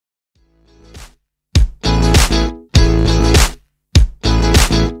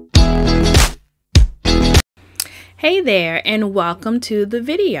Hey there, and welcome to the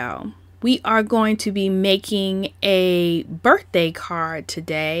video. We are going to be making a birthday card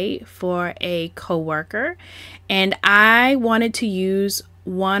today for a coworker, and I wanted to use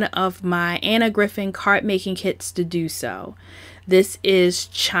one of my Anna Griffin card making kits to do so. This is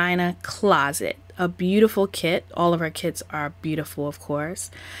China Closet, a beautiful kit. All of her kits are beautiful, of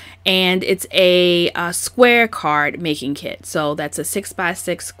course. And it's a square card making kit. So that's a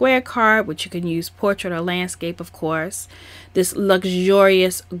 6x6 square card, which you can use portrait or landscape, of course. This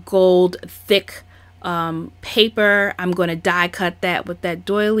luxurious gold thick paper. I'm going to die cut that with that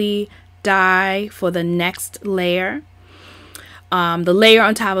doily die for the next layer. The layer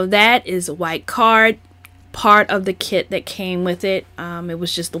on top of that is white card, part of the kit that came with it. It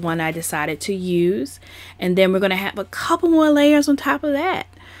was just the one I decided to use. And then we're going to have a couple more layers on top of that.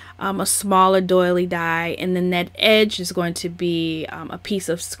 A smaller doily die, and then that edge is going to be a piece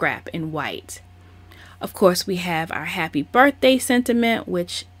of scrap in white. Of course, we have our happy birthday sentiment,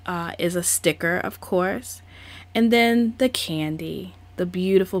 which is a sticker, of course. And then the candy, the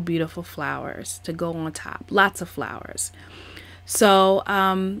beautiful, beautiful flowers to go on top. Lots of flowers. So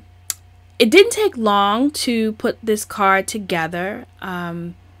it didn't take long to put this card together.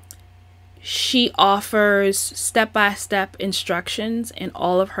 She offers step-by-step instructions in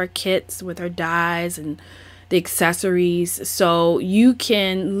all of her kits with her dies and the accessories. So you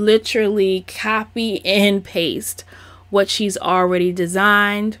can literally copy and paste what she's already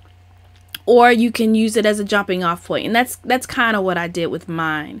designed, or you can use it as a jumping off point. And that's kind of what I did with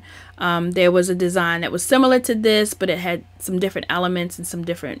mine. There was a design that was similar to this, but it had some different elements and some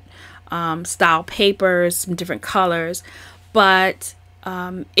different style papers, some different colors. But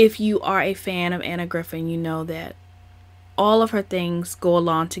if you are a fan of Anna Griffin, you know that all of her things go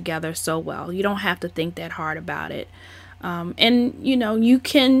along together so well. You don't have to think that hard about it. And, you know, you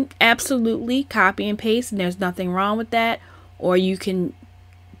can absolutely copy and paste, and there's nothing wrong with that. Or you can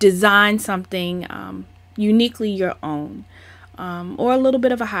design something uniquely your own, or a little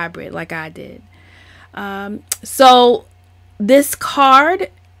bit of a hybrid like I did. So this card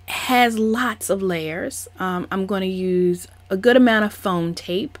has lots of layers. I'm going to use a good amount of foam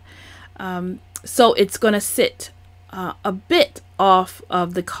tape, so it's going to sit a bit off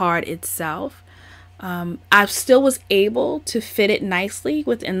of the card itself. I still was able to fit it nicely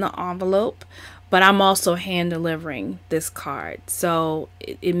within the envelope, but I'm also hand delivering this card, so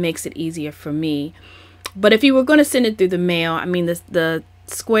it makes it easier for me. But if you were going to send it through the mail, I mean, the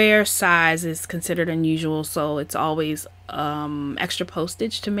square size is considered unusual, so it's always extra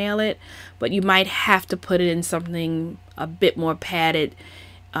postage to mail it, but you might have to put it in something a bit more padded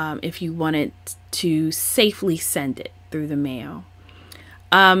if you wanted to safely send it through the mail.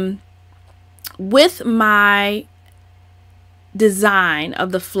 With my design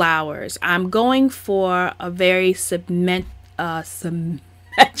of the flowers, I'm going for a very symmetrical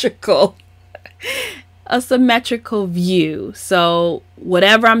view. So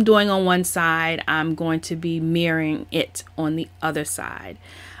whatever I'm doing on one side, I'm going to be mirroring it on the other side.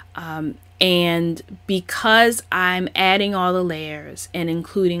 And because I'm adding all the layers and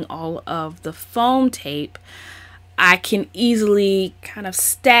including all of the foam tape, I can easily kind of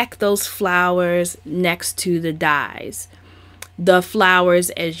stack those flowers next to the dies. The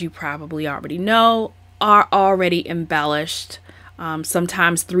flowers, as you probably already know, are already embellished,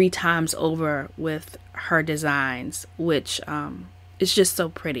 sometimes 3 times over with her designs, which is just so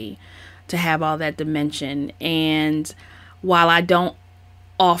pretty to have all that dimension. And while I don't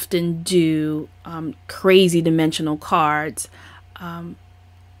often do crazy dimensional cards,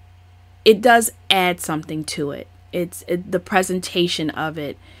 it does add something to it. The presentation of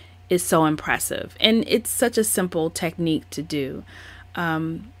it is so impressive, and it's such a simple technique to do.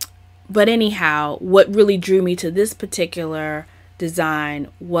 But anyhow, what really drew me to this particular design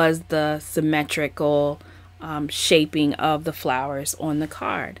was the symmetrical shaping of the flowers on the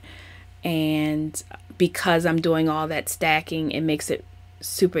card. And because I'm doing all that stacking, it makes it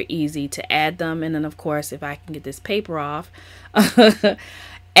super easy to add them. And then, of course, if I can get this paper off,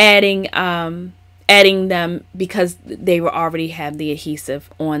 adding them, because they were already have the adhesive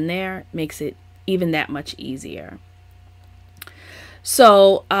on there, makes it even that much easier.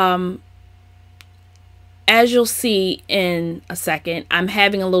 So as you'll see in a second, I'm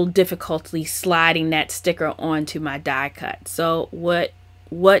having a little difficulty sliding that sticker onto my die cut. So what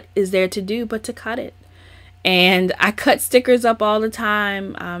is there to do but to cut it? And I cut stickers up all the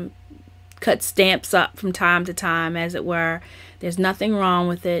time, cut stamps up from time to time, as it were. There's nothing wrong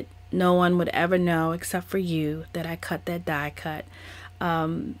with it. No one would ever know except for you that I cut that die cut.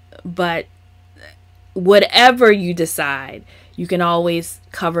 But whatever you decide, you can always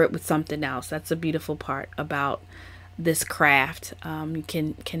cover it with something else. That's a beautiful part about this craft. You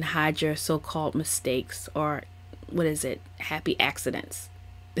can hide your so-called mistakes, or what is it? Happy accidents.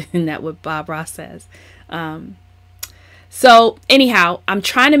 Isn't that what Bob Ross says? So anyhow, I'm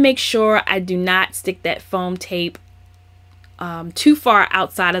trying to make sure I do not stick that foam tape too far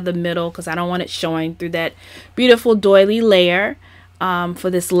outside of the middle, because I don't want it showing through that beautiful doily layer for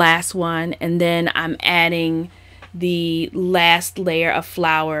this last one. And then I'm adding the last layer of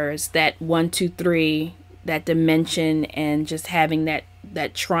flowers, that 1, 2, 3, that dimension, and just having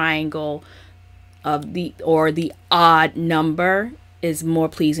that triangle of the odd number is more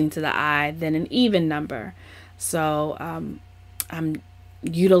pleasing to the eye than an even number. So I'm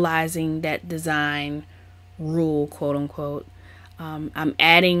utilizing that design rule, quote unquote. I'm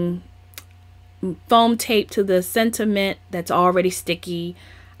adding foam tape to the sentiment that's already sticky.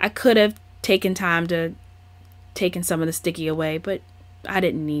 I could have taken time to taken some of the sticky away, but I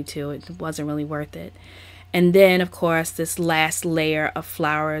didn't need to. It wasn't really worth it. And then, of course, this last layer of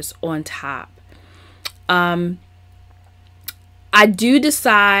flowers on top. I do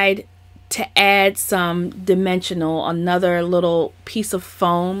decide to add some dimensional, another little piece of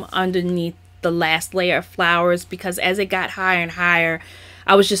foam underneath the last layer of flowers, because as it got higher and higher,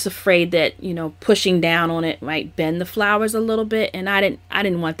 I was just afraid that, you know, pushing down on it might bend the flowers a little bit, and I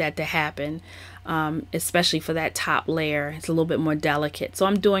didn't want that to happen, especially for that top layer. It's a little bit more delicate, so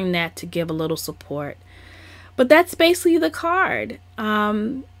I'm doing that to give a little support. But that's basically the card.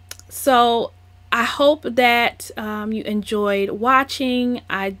 So I hope that you enjoyed watching.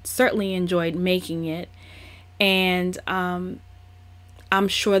 I certainly enjoyed making it, and I'm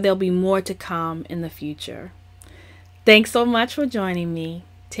sure there'll be more to come in the future. Thanks so much for joining me.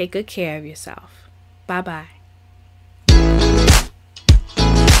 Take good care of yourself. Bye-bye.